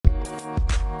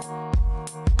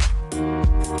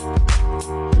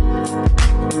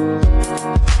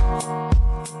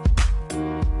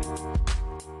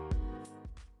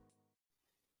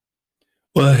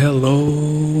Well,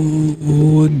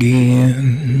 hello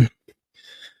again.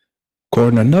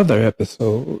 Recording another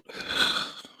episode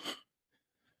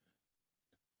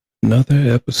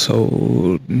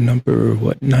number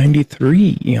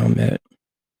 93 I'm at.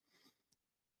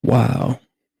 Wow.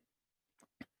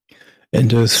 And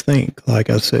just think, like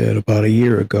I said about a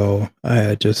year ago, I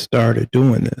had just started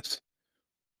doing this.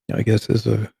 I guess it's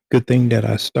a good thing that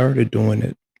I started doing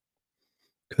it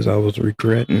because I was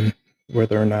regretting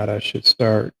whether or not I should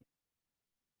start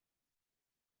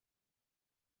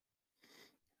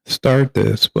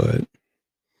this, but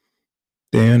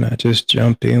then I just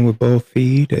jumped in with both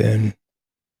feet and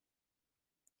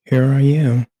here I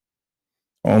am.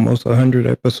 Almost 100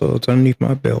 episodes underneath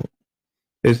my belt.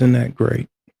 Isn't that great?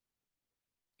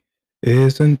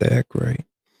 Isn't that great?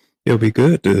 It'll be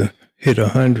good to hit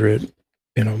 100,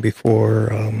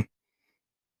 before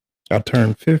I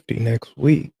turn 50 next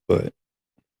week. But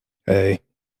hey,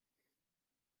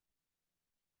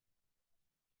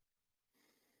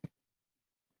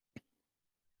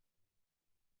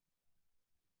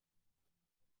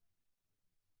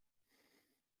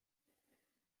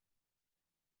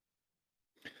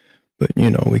 but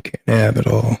we can't have it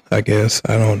all. I guess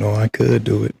I don't know. I could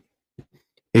do it.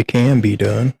 It can be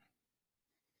done.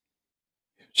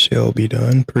 It shall be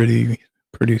done pretty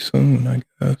soon. I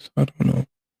guess I don't know.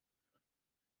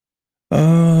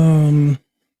 Um,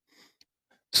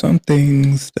 some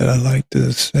things that I like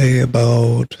to say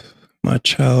about my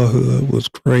childhood was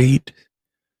great,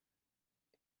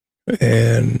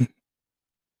 and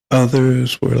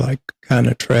others were like kind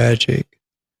of tragic.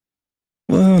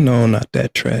 Well, no, not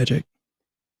that tragic.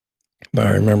 But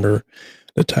I remember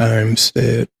the times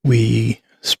that we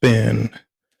spent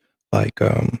like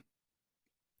going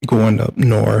up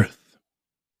north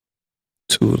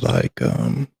to like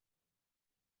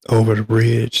over the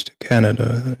bridge to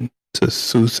Canada to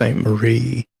Sault Ste.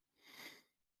 Marie,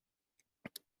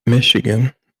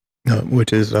 Michigan,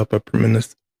 which is Upper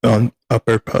Peninsula.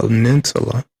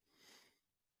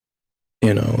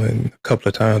 And a couple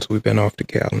of times we've been off to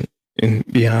Cal and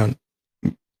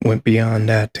went beyond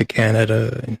that to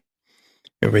Canada and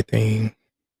everything. It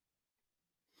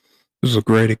was a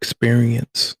great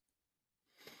experience.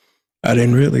 I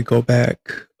didn't really go back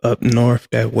up north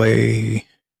that way.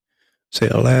 Say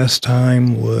the last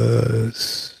time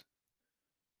was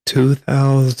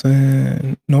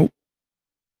 2000, nope,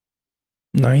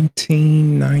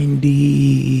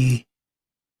 1990.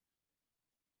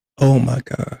 Oh my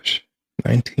gosh,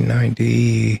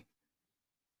 1998,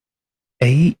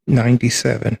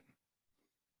 97.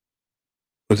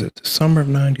 Was it the summer of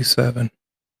 97?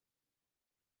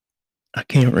 I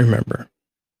can't remember.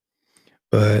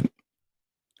 But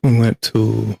we went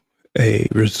to a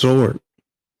resort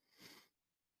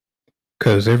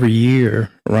because every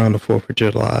year around the 4th of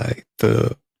July,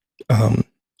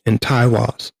 in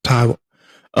Traverse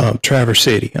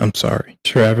City,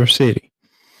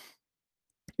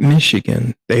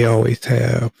 Michigan, they always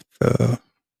have the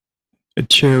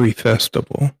Cherry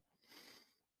Festival.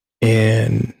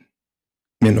 And,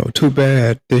 too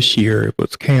bad this year it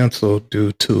was canceled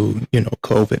due to,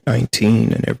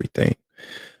 COVID-19 and everything.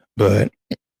 But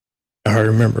I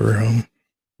remember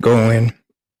going,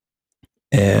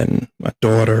 and my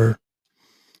daughter,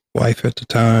 wife at the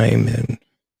time,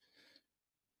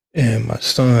 and my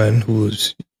son, who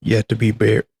was yet to be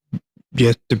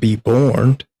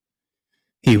born,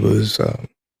 he was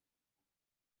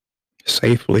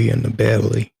safely in the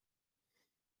belly.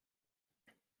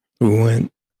 We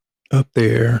went up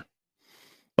there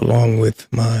along with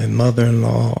my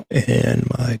mother-in-law and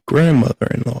my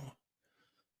grandmother-in-law.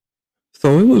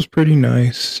 So it was pretty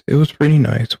nice.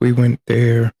 We went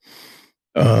there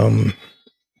to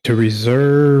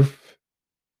reserve,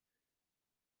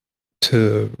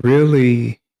 to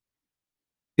really,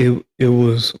 it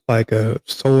was like a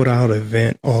sold out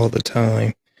event all the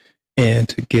time, and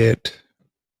to get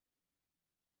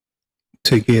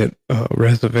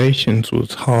reservations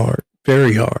was hard,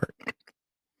 very hard.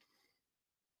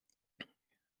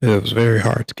 It was very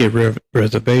hard to get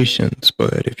reservations,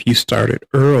 but if you started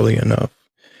early enough,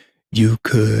 you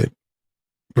could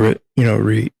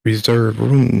reserve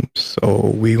rooms.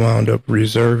 So we wound up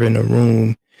reserving a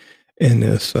room in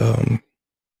this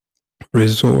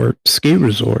ski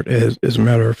resort, as a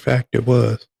matter of fact it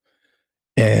was.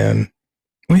 And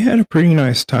we had a pretty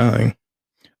nice time.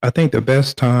 I think the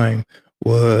best time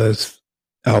was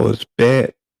I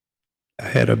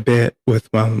had a bet with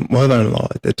my mother-in-law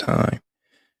at the time.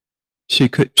 She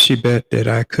bet that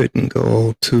I couldn't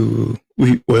go to,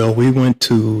 we went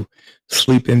to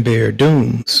Sleeping Bear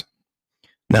Dunes.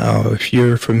 Now, if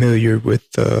you're familiar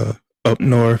with up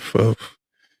north of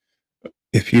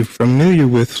if you're familiar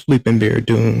with Sleeping Bear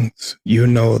Dunes, you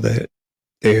know that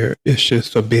there it's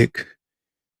just a big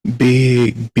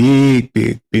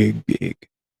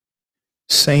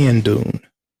sand dune,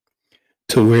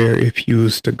 to where if you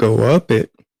was to go up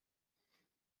it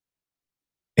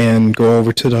and go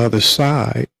over to the other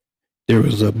side, there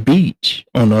was a beach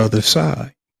on the other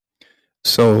side.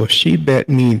 So she bet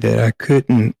me that I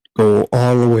couldn't go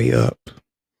all the way up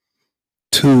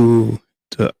to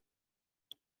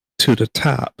the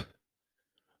top.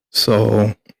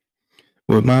 So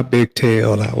with my big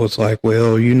tail, I was like,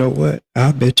 well, you know what?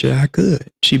 I bet you I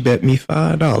could. She bet me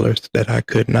 $5 that I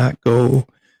could not go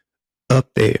up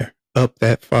there, up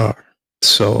that far.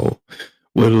 So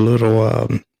with a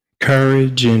little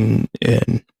courage and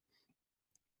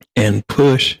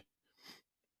push,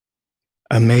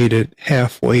 I made it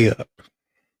halfway up.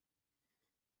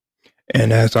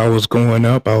 And as I was going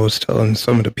up, I was telling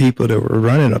some of the people that were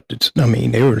running up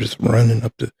they were just running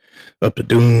up the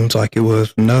dunes like it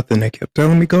was nothing. They kept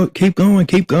telling me, "Go, keep going,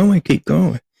 keep going, keep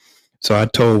going." So I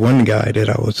told one guy that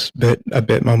I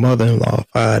bet my mother-in-law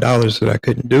 $5 that I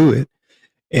couldn't do it.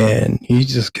 And he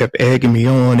just kept egging me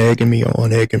on.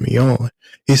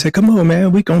 He said, "Come on,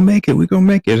 man, we gonna make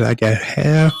it. I got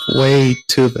halfway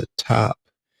to the top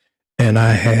and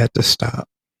I had to stop.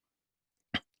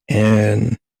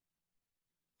 And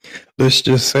let's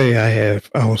just say I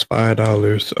was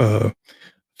 $5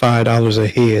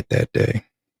 ahead that day.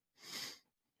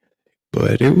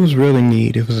 But it was really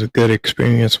neat. It was a good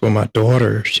experience for my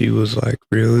daughter. She was like,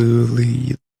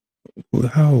 really,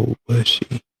 how old was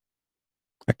she?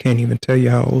 I can't even tell you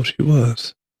how old she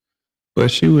was. But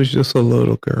she was just a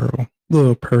little girl,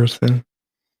 little person.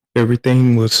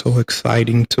 Everything was so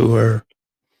exciting to her.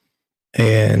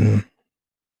 And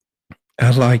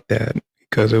I liked that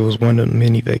because it was one of the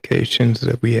many vacations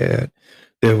that we had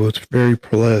that was very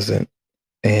pleasant.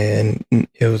 And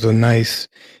it was a nice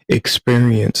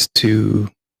experience to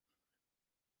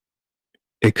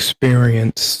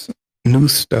experience new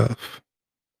stuff.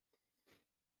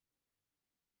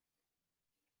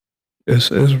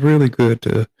 It's really good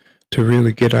to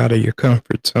really get out of your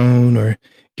comfort zone or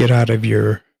get out of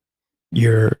your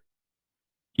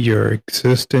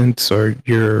existence or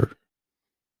your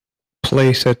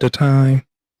place at the time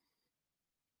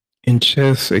and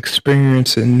just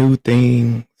experiencing new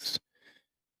things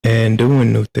and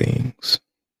doing new things.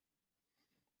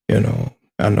 You know,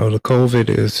 I know the COVID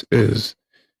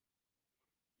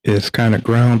is kind of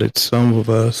grounded some of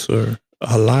us or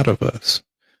a lot of us,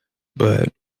 but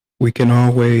we can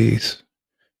always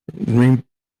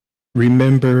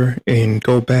remember and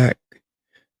go back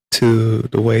to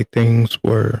the way things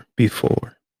were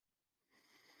before.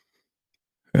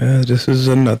 This is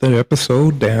another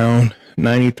episode down.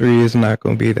 93 is not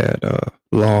going to be that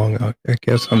long. I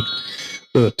guess I'm a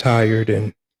little tired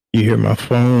and you hear my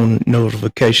phone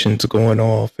notifications going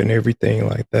off and everything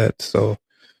like that. So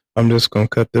I'm just going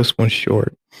to cut this one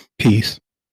short. Peace.